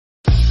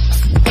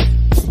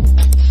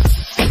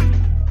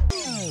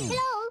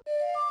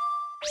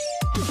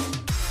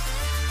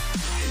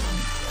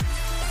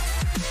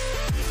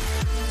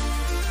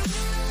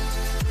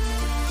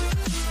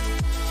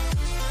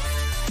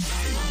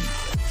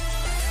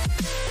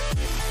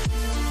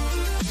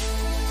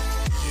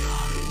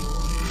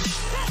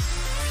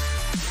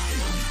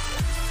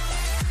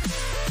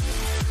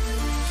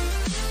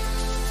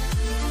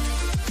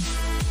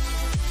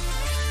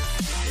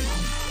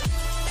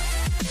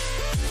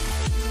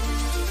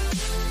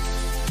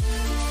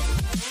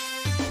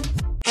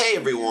Hey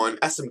everyone,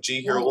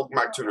 SMG here, welcome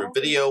back to another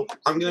video.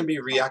 I'm going to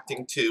be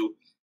reacting to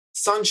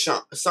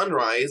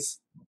Sunrise,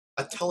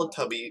 a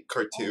Teletubby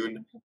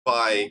cartoon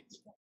by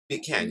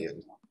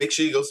MeatCanyon. Make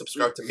sure you go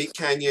subscribe to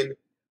MeatCanyon,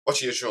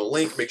 watch the original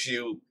link, make sure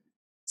you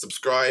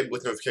subscribe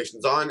with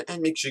notifications on,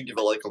 and make sure you give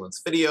a like on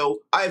this video.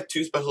 I have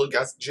two special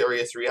guests,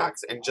 Jarius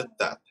Reacts and Just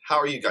Death. How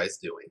are you guys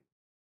doing?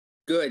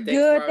 Good,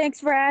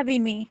 thanks for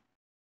having me.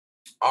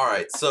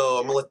 Alright, so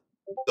I'm going to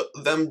let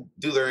them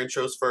do their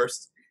intros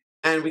first,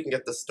 and we can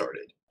get this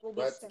started.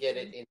 Let's get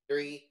it in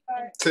 3,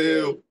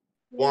 2,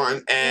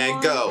 1,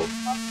 and go!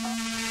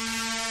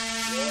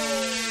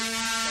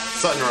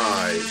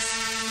 Sunrise.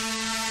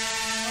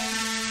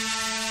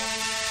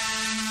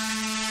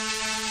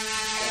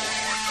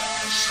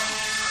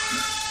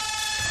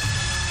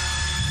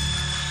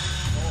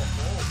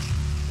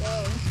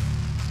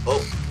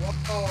 Oh,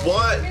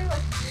 what?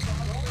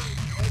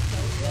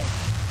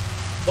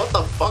 What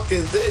the fuck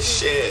is this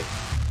shit?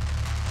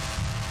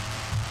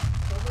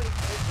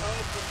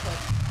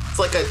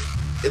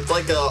 It's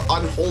like a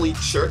unholy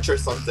church or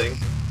something.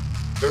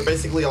 They're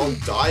basically all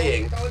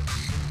dying.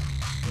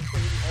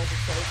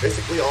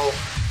 Basically all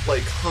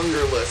like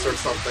hungerless or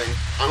something.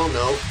 I don't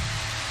know.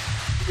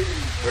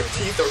 Their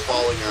teeth are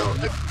falling out.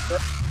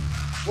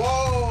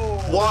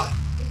 Whoa! What?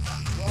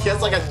 He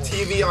has like a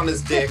TV on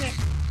his dick.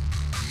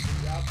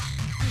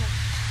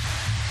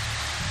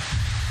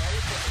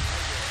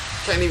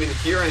 Can't even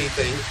hear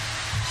anything.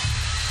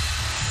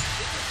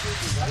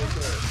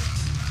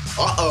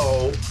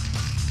 Uh-oh.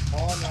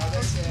 Oh no,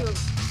 that's it.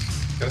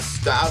 Gonna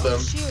stab him.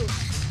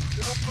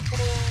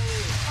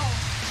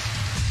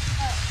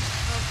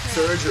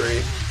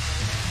 Surgery.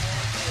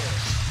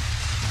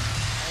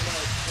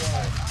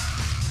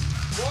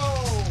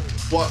 Whoa!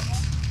 What?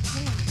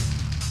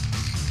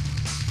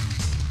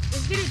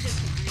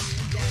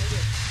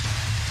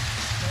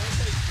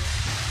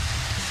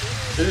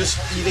 They're just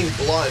eating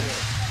blood.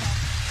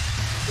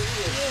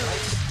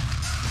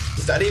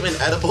 Is that even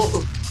edible?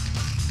 That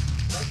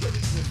could be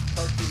just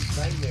cartoon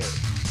nightmare.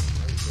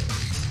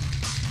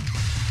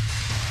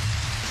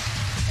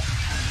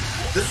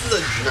 This is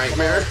a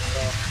nightmare. It's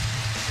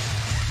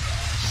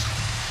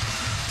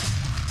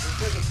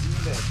like a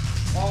demon.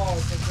 Oh,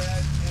 it's a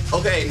red and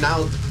Okay, now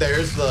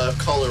there's the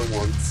color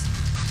ones.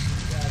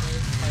 yeah,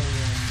 there's the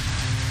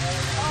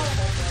color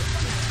one.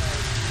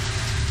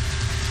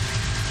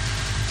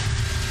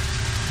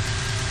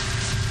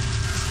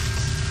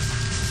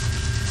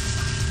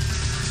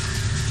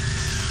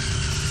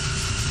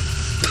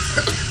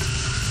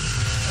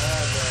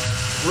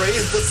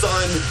 Raise the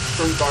sun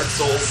from Dark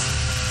Souls.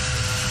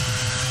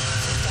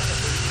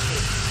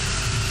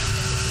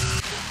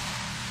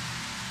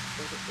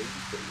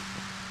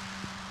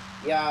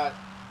 Yeah,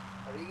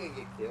 are you gonna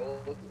get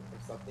killed or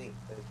something?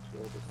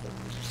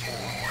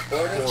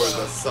 For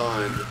the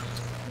sun.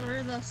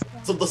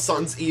 So the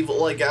sun's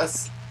evil, I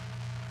guess.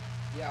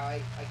 Yeah,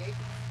 I gave it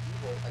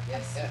evil, I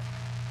guess. Yeah.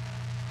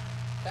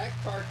 That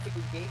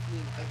cartoon gave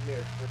me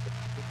nightmares.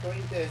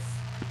 Including this.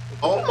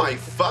 Oh my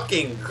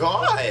fucking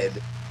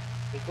god!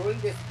 Including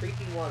this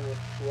creepy one with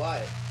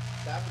blood.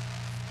 That was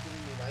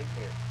giving me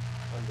nightmares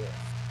on this.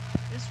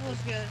 This was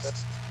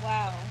just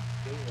wow.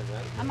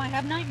 I might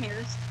have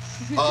nightmares.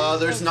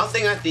 There's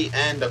nothing at the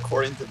end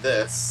according to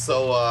this,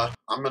 so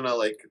I'm gonna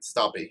like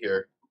stop it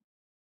here.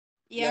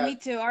 Yeah, me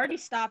too. I already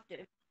stopped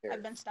it.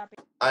 I've been stopping.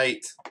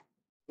 Aight.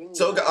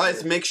 So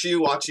guys, make sure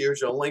you watch the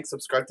original link,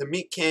 subscribe to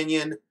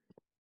MeatCanyon,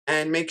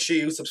 and make sure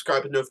you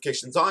subscribe with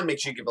notifications on. Make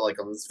sure you give a like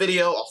on this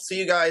video. I'll see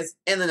you guys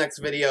in the next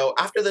video.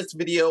 After this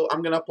video,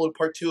 I'm gonna upload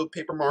part 2 of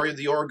Paper Mario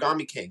the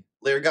Origami King.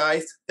 Later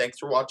guys, thanks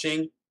for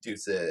watching.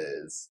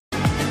 Deuces.